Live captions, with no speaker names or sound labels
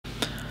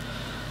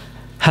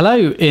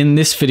Hello, in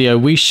this video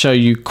we show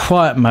you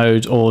quiet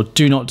mode or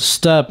do not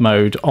disturb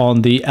mode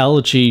on the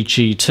LG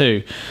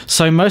G2.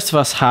 So most of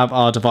us have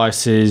our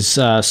devices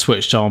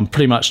switched on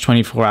pretty much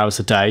 24 hours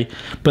a day,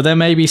 but there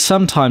may be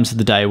some times of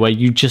the day where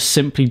you just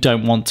simply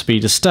don't want to be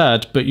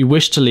disturbed, but you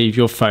wish to leave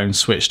your phone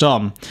switched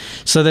on.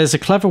 So there's a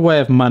clever way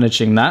of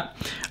managing that,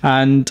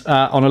 and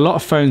on a lot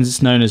of phones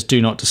it's known as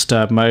do not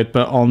disturb mode,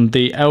 but on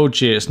the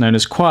LG it's known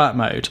as quiet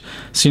mode.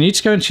 So you need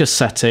to go into your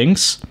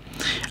settings,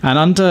 and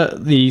under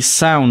the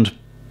sound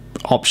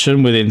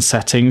option within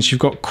settings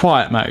you've got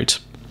quiet mode.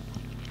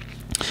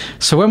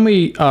 So when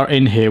we are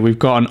in here we've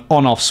got an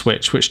on-off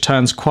switch which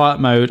turns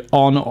quiet mode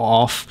on or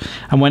off,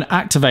 and when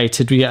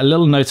activated we get a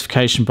little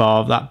notification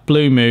bar of that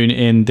blue moon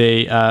in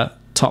the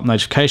top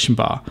notification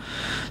bar.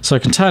 So I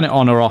can turn it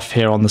on or off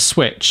here on the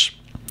switch.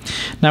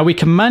 Now we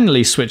can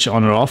manually switch it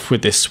on or off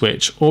with this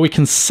switch, or we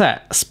can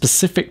set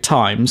specific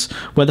times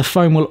where the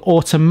phone will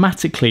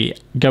automatically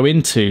go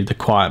into the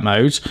quiet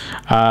mode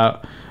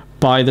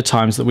by the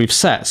times that we've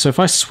set. So if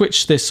I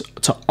switch this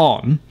to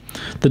on,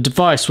 the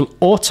device will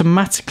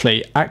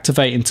automatically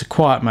activate into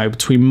quiet mode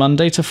between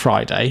Monday to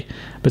Friday,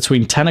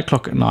 between 10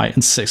 o'clock at night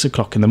and 6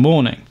 o'clock in the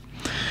morning.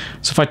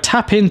 So if I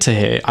tap into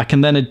here, I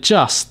can then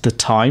adjust the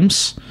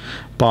times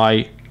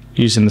by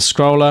using the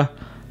scroller,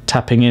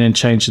 tapping in and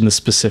changing the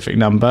specific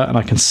number, and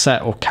I can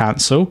set or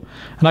cancel,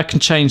 and I can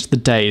change the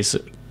days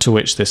to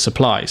which this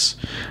applies.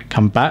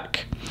 Come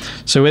back.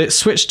 So with it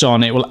switched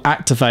on, it will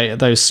activate at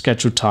those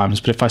scheduled times,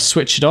 but if I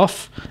switch it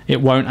off,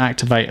 it won't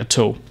activate at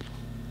all.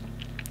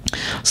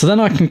 So then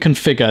I can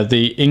configure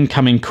the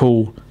incoming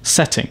call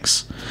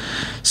settings.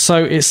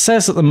 So it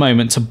says at the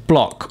moment to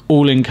block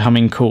all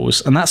incoming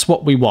calls, and that's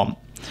what we want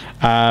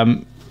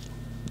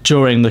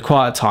during the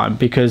quiet time,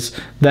 because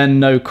then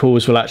no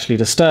calls will actually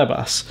disturb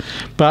us.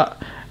 But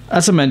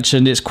as I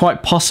mentioned, it's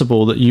quite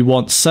possible that you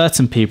want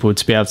certain people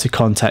to be able to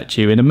contact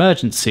you in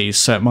emergencies.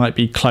 So it might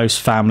be close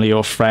family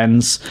or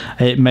friends.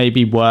 It may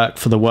be work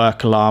for the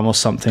work alarm or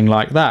something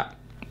like that.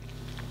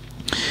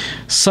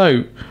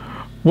 So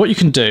what you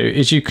can do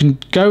is you can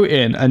go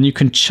in and you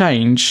can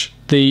change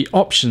the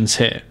options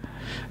here.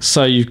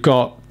 So you've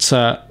got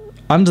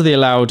under the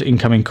allowed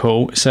incoming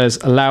call, it says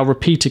allow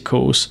repeated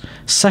calls.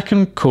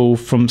 Second call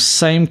from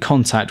same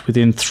contact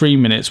within 3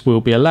 minutes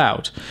will be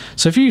allowed.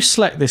 So if you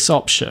select this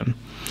option,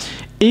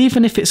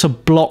 even if it's a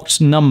blocked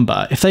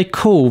number, if they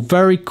call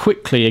very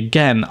quickly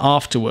again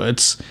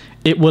afterwards,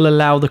 it will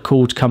allow the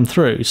call to come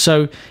through.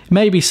 So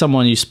maybe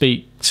someone you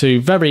speak to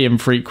very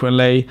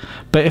infrequently,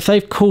 but if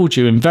they've called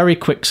you in very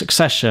quick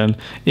succession,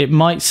 it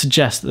might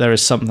suggest that there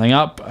is something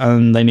up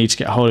and they need to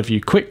get hold of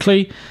you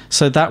quickly.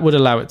 So that would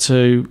allow it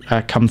to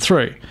come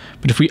through.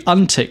 But if we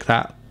untick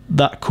that,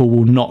 that call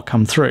will not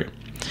come through.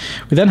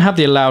 We then have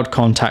the allowed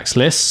contacts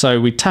list. So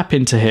we tap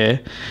into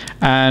here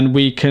and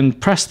we can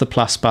press the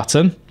plus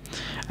button,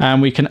 and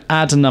we can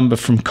add a number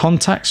from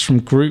contacts,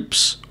 from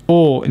groups,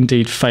 or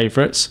indeed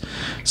favorites.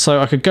 So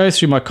I could go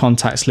through my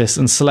contacts list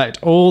and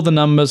select all the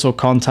numbers or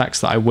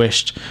contacts that I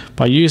wished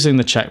by using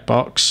the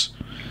checkbox,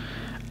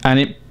 and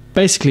it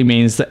basically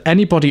means that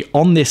anybody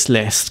on this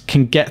list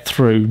can get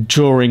through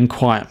during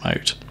quiet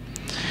mode.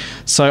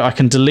 So I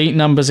can delete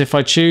numbers if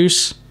I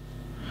choose.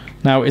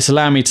 Now it's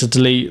allowing me to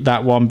delete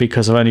that one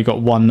because I've only got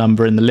one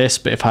number in the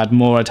list, but if I had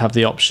more I'd have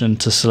the option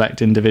to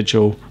select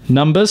individual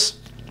numbers.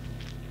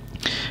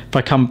 If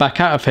I come back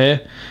out of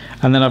here,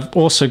 and then I've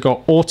also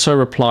got auto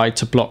reply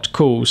to blocked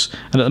calls,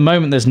 and at the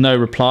moment there's no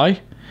reply,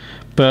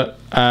 but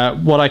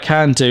what I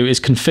can do is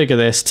configure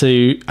this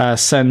to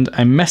send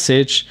a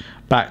message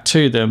back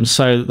to them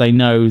so that they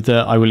know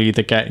that I will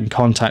either get in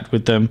contact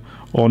with them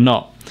or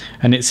not.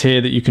 And it's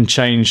here that you can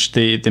change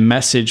the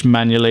message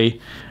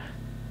manually,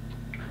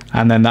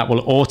 and then that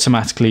will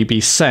automatically be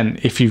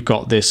sent if you've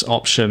got this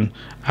option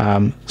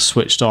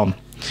switched on.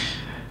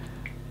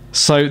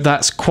 So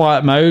that's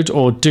quiet mode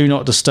or do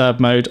not disturb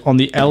mode on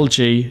the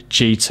LG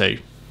G2.